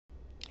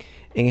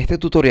En este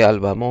tutorial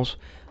vamos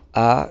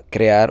a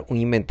crear un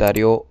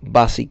inventario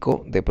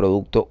básico de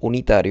producto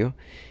unitario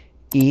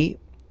y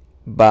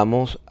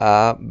vamos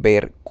a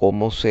ver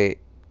cómo se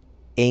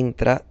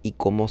entra y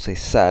cómo se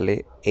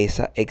sale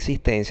esa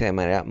existencia de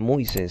manera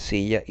muy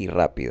sencilla y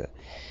rápida.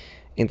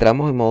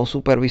 Entramos en modo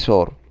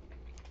supervisor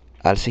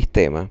al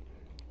sistema,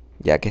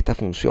 ya que estas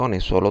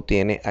funciones solo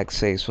tiene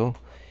acceso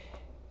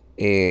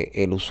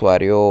el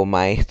usuario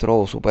maestro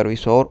o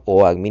supervisor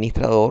o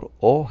administrador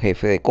o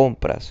jefe de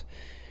compras.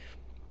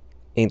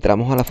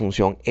 Entramos a la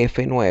función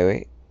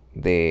F9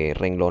 de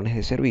renglones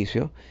de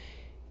servicio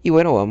y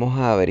bueno, vamos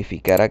a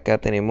verificar. Acá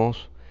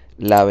tenemos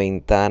la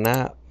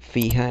ventana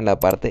fija en la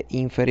parte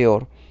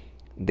inferior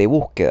de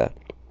búsqueda.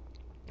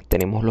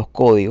 Tenemos los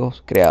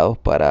códigos creados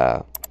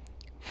para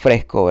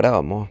fresco. Ahora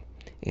vamos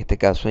en este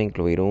caso a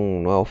incluir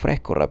un nuevo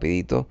fresco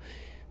rapidito.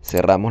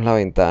 Cerramos la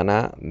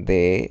ventana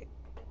de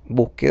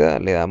búsqueda,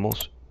 le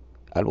damos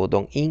al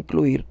botón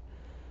incluir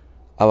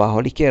abajo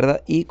a la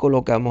izquierda y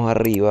colocamos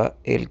arriba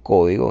el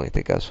código, en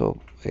este caso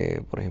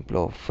por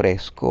ejemplo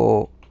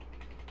fresco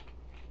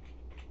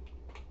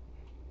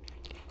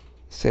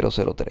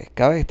 003.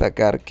 Cabe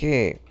destacar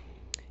que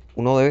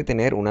uno debe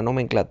tener una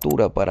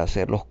nomenclatura para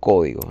hacer los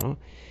códigos, ¿no?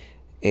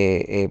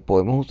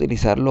 Podemos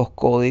utilizar los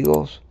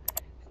códigos.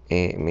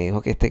 Me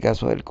dijo que en este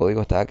caso el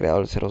código estaba creado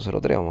el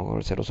 003, vamos con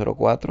el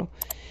 004.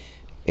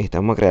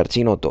 Estamos a crear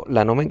Chinoto.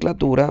 La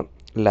nomenclatura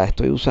la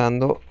estoy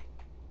usando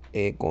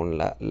con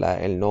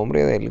el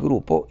nombre del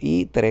grupo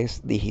y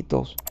 3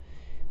 dígitos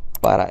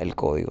para el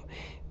código.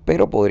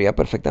 Pero podría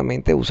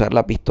perfectamente usar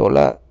la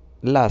pistola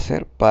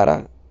láser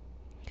para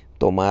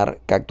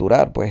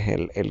capturar pues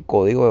el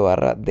código de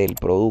barra del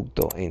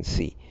producto en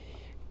sí,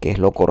 que es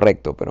lo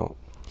correcto. Pero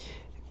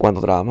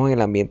cuando trabajamos en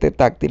el ambiente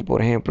táctil,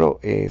 por ejemplo,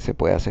 se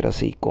puede hacer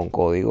así con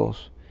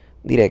códigos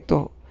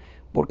directos,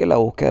 porque la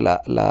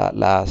búsqueda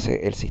la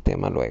hace el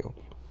sistema luego.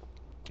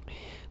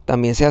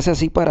 También se hace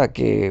así para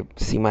que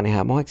si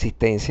manejamos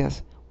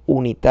existencias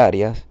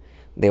unitarias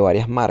de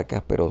varias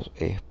marcas, pero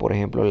es por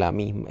ejemplo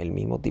el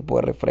mismo tipo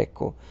de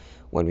refresco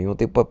o el mismo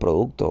tipo de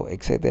producto,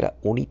 etcétera,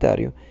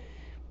 unitario,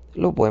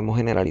 lo podemos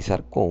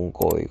generalizar con un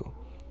código.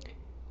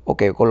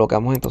 Ok,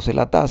 colocamos entonces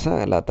la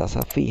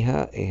tasa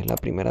fija es la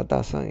primera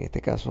tasa, en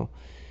este caso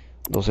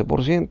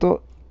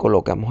 12%,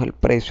 colocamos el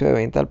precio de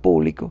venta al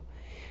público.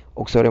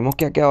 Observemos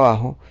que aquí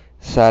abajo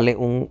sale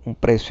un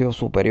precio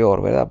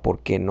superior, ¿verdad?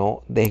 Porque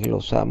no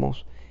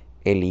desglosamos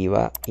el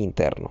IVA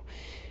interno.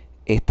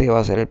 Este va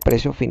a ser el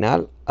precio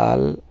final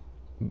al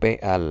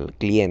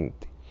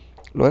cliente.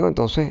 Luego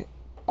entonces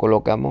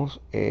colocamos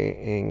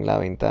en la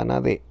ventana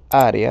de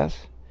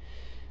áreas,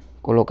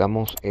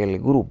 colocamos el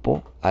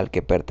grupo al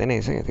que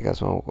pertenece. En este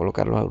caso vamos a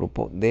colocarlo al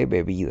grupo de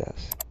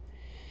bebidas.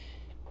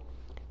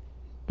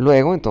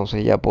 Luego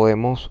entonces ya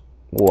podemos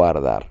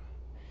guardar.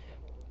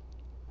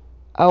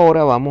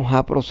 Ahora vamos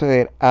a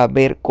proceder a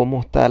ver cómo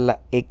está la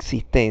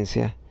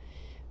existencia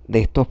de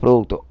estos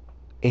productos.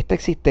 Esta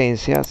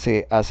existencia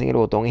se hace en el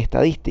botón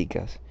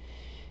estadísticas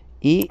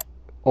y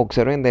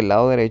observen del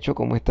lado derecho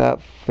cómo está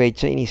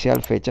fecha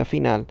inicial, fecha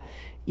final,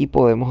 y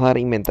podemos dar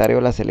inventario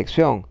de la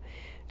selección.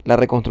 La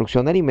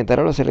reconstrucción del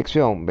inventario de la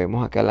selección,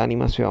 vemos acá la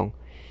animación,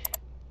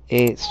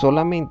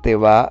 solamente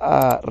va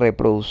a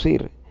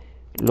reproducir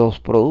los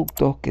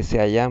productos que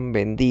se hayan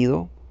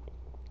vendido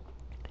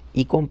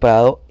y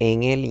comprado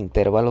en el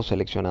intervalo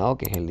seleccionado,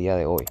 que es el día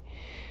de hoy.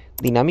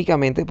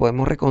 Dinámicamente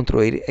podemos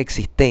reconstruir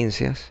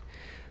existencias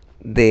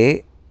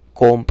de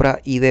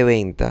compra y de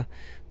venta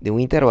de un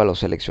intervalo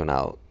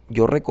seleccionado.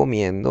 Yo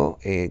recomiendo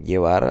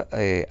llevar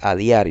a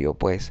diario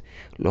pues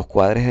los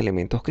cuadres de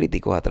elementos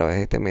críticos a través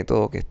de este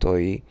método que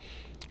estoy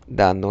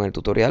dando en el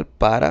tutorial,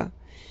 para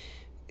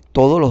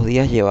todos los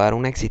días llevar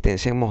una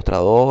existencia en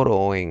mostrador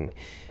o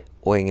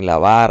en la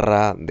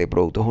barra de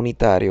productos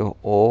unitarios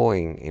o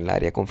en el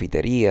área de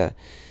confitería.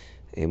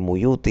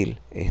 Muy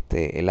útil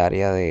el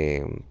área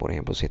de, por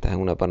ejemplo, si estás en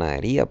una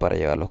panadería, para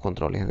llevar los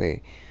controles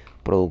de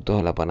productos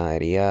de la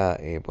panadería.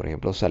 Por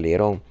ejemplo,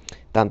 salieron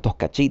tantos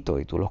cachitos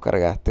y tú los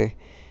cargaste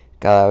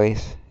cada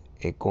vez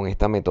con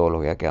esta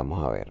metodología que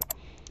vamos a ver.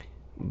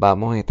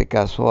 Vamos en este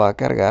caso a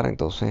cargar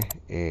entonces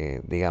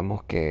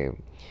digamos que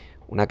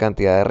una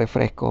cantidad de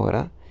refrescos,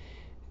 ¿verdad?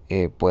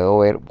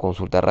 Puedo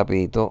consultar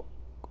rapidito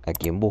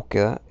aquí en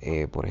búsqueda,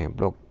 por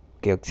ejemplo,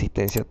 qué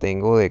existencia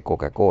tengo de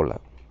Coca-Cola.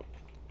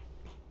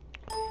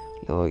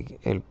 Le doy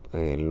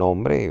el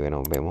nombre y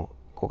bueno, vemos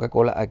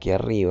Coca-Cola aquí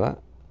arriba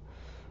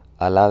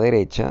a la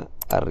derecha.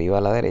 Arriba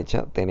a la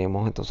derecha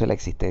tenemos entonces la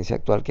existencia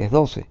actual, que es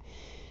 12.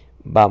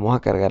 Vamos a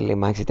cargarle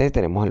más existencia.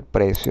 Tenemos el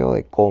precio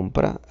de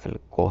compra,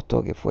 el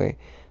costo que fue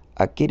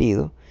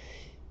adquirido.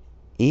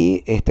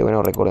 Y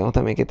bueno, recordemos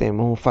también que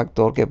tenemos un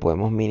factor que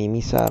podemos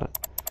minimizar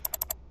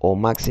o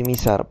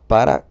maximizar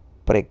para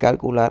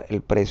precalcular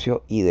el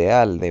precio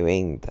ideal de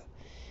venta.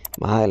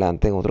 Más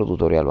adelante en otro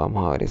tutorial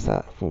vamos a ver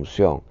esa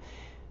función.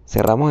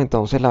 Cerramos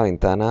entonces la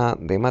ventana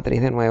de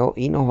matriz de nuevo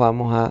y nos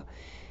vamos a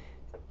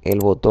el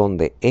botón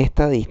de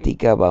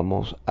estadística.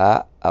 Vamos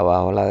a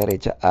abajo a la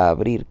derecha a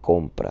abrir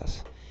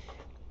compras.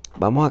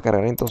 Vamos a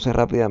cargar entonces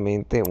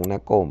rápidamente una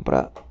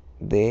compra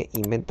de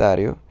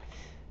inventario.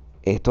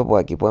 Esto,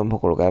 pues aquí podemos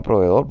colocar el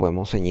proveedor,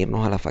 podemos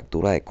ceñirnos a la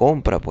factura de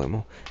compra,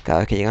 cada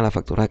vez que llegan las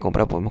facturas de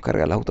compra podemos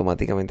cargarlas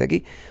automáticamente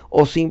aquí,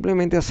 o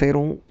simplemente hacer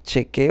un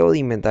chequeo de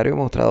inventario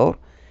mostrador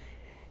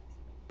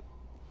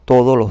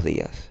todos los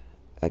días.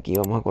 Aquí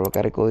vamos a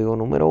colocar el código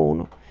número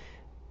 1,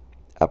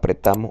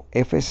 apretamos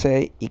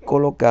F6 y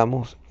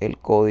colocamos el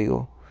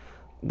código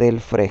del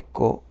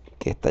fresco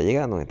que está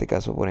llegando, en este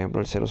caso por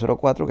ejemplo el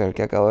 004, que es el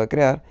que acabo de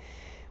crear.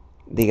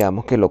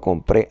 Digamos que lo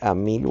compré a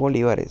 1000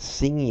 bolívares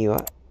sin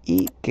IVA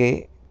y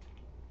que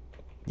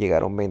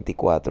llegaron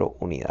 24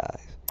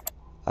 unidades.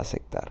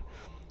 Aceptar.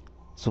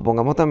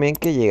 Supongamos también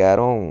que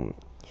llegaron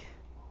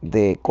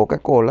de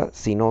Coca-Cola.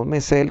 Si no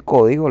me sé el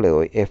código, le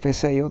doy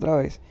F6 otra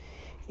vez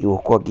y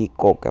busco aquí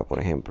Coca, por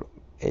ejemplo.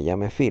 Ella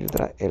me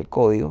filtra el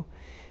código,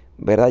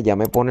 ¿verdad? Ya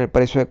me pone el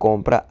precio de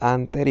compra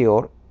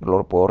anterior.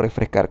 Lo puedo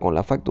refrescar con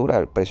la factura.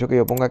 El precio que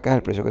yo ponga acá es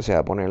el precio que se va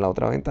a poner en la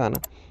otra ventana.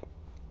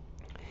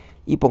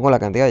 Y pongo la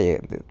cantidad,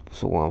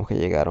 supongamos que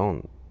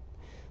llegaron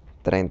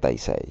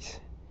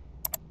 36.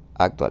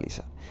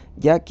 Actualizar.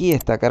 Ya aquí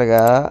está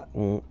cargada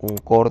un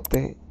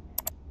corte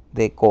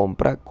de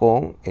compra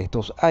con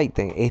estos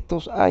ítems.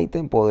 Estos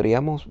ítems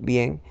podríamos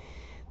bien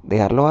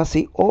dejarlos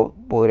así, o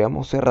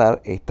podríamos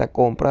cerrar esta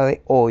compra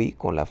de hoy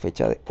con la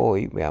fecha de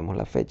hoy. Veamos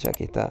la fecha,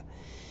 aquí está.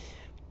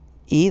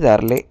 Y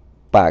darle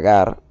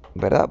pagar,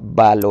 ¿verdad?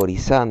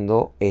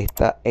 Valorizando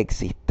esta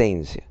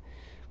existencia.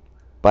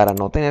 Para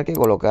no tener que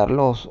colocar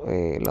los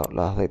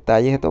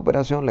detalles de esta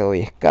operación, le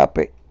doy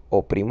escape,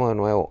 oprimo de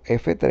nuevo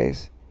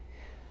F3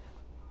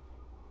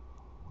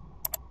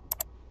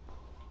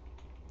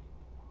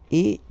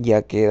 y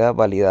ya queda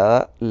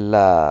validada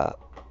la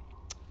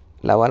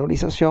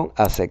valorización.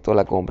 Acepto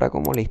la compra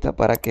como lista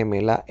para que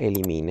me la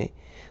elimine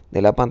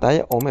de la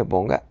pantalla o me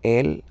ponga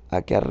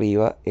aquí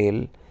arriba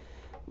el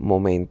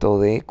momento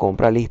de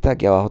compra lista.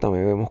 Aquí abajo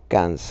también vemos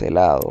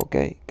cancelado, ok,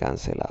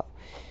 cancelado.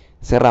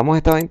 Cerramos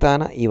esta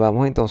ventana y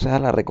vamos entonces a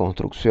la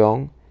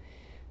reconstrucción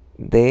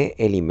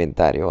del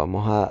inventario.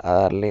 Vamos a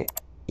darle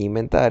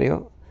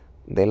inventario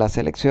de la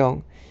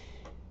selección.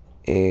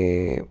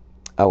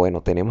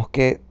 Bueno, tenemos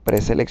que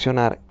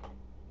preseleccionar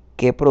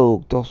qué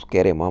productos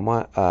queremos.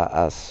 Vamos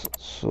a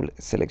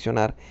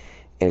seleccionar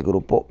el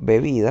grupo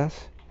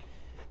bebidas.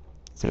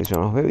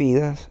 Seleccionamos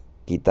bebidas,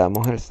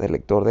 quitamos el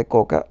selector de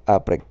coca,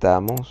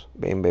 apretamos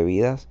en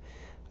bebidas,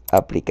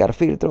 aplicar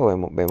filtro.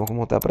 Vemos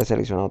cómo está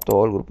preseleccionado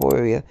todo el grupo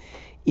de bebidas.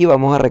 Y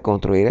vamos a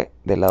reconstruir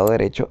del lado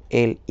derecho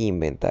el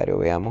inventario.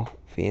 Veamos,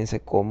 fíjense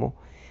cómo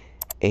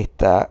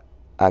está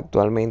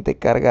actualmente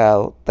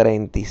cargado.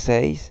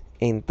 36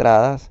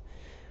 entradas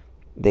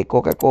de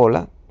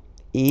Coca-Cola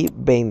y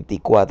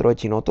 24 de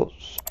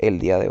Chinotos el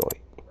día de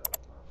hoy.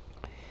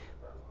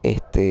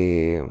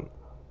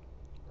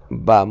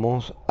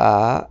 Vamos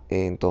a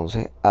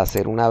entonces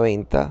hacer una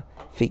venta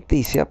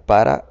ficticia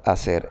para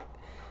hacer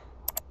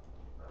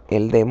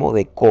el demo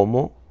de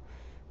cómo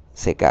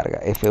se carga.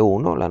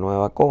 F1, la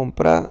nueva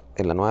compra,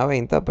 en la nueva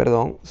venta,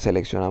 perdón,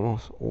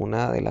 seleccionamos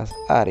una de las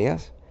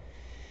áreas.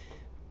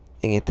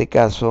 En este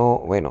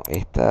caso, bueno,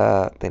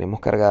 tenemos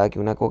cargada aquí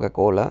una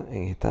Coca-Cola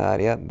en esta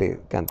área de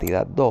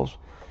cantidad 2.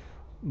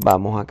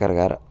 Vamos a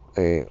cargar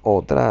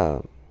otra.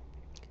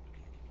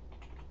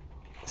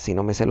 Si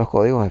no me sé los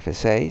códigos,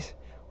 F6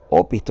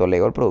 o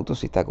pistoleo el producto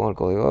si está con el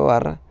código de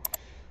barra.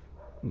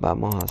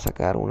 Vamos a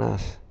sacar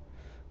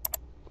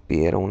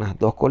pidieron unas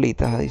 2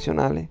 colitas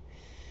adicionales.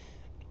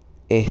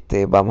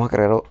 Vamos a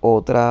crear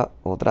otra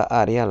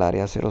área, el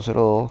área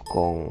 002,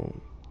 con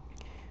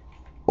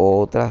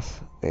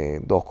otras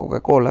 2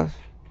 Coca-Colas,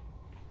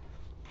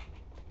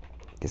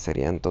 que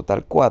serían en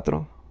total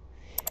 4.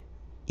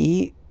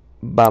 Y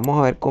vamos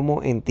a ver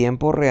cómo en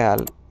tiempo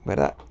real,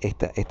 ¿verdad?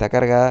 Está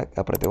cargada.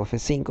 Apretemos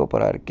F5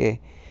 para ver que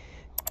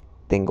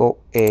tengo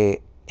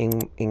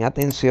en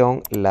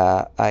atención el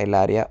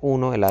área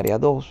 1, el área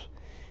 2,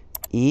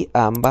 y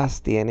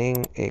ambas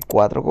tienen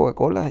 4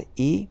 Coca-Colas.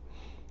 Y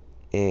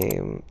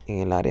en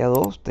el área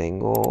 2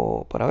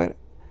 tengo, para ver,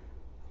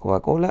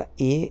 Coca-Cola,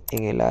 y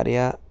en el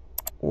área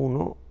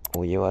 1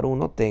 o llevar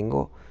 1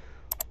 tengo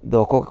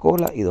 2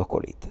 Coca-Cola y 2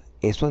 colitas.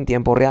 Eso en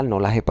tiempo real no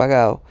las he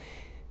pagado.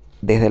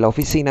 Desde la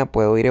oficina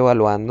puedo ir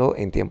evaluando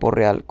en tiempo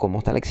real cómo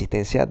está la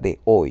existencia de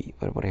hoy.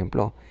 Por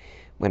ejemplo,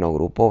 bueno,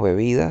 grupo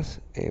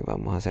bebidas.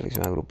 Vamos a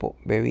seleccionar grupo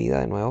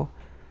bebida de nuevo.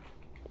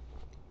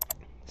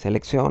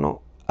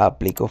 Selecciono,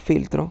 aplico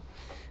filtro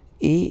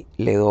y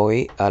le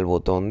doy al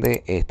botón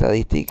de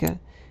estadística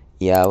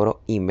y abro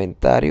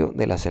inventario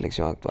de la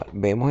selección actual.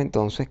 Vemos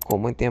entonces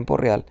cómo en tiempo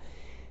real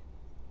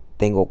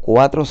tengo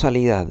 4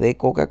 salidas de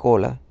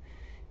Coca-Cola,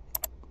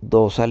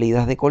 2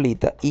 salidas de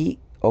colita, y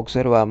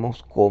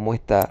observamos cómo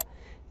está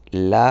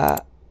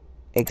la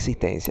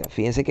existencia.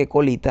 Fíjense que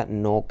colita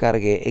no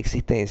cargué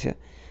existencia,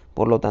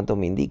 por lo tanto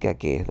me indica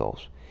que es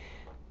 2.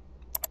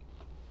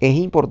 Es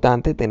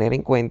importante tener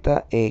en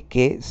cuenta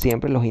que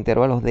siempre los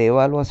intervalos de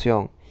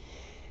evaluación,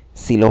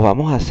 si los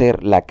vamos a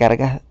hacer las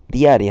cargas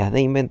diarias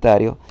de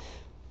inventario,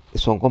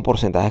 son con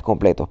porcentajes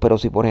completos. Pero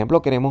si por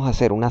ejemplo queremos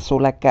hacer una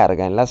sola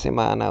carga en la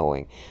semana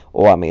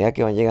o a medida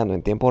que van llegando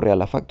en tiempo real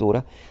las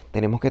facturas,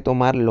 tenemos que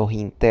tomar los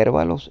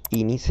intervalos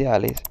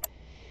iniciales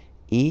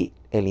y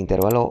el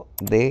intervalo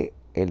de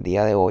el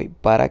día de hoy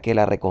para que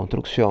la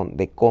reconstrucción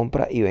de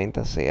compra y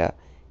venta sea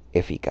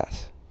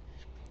eficaz.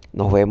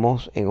 Nos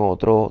vemos en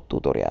otro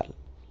tutorial.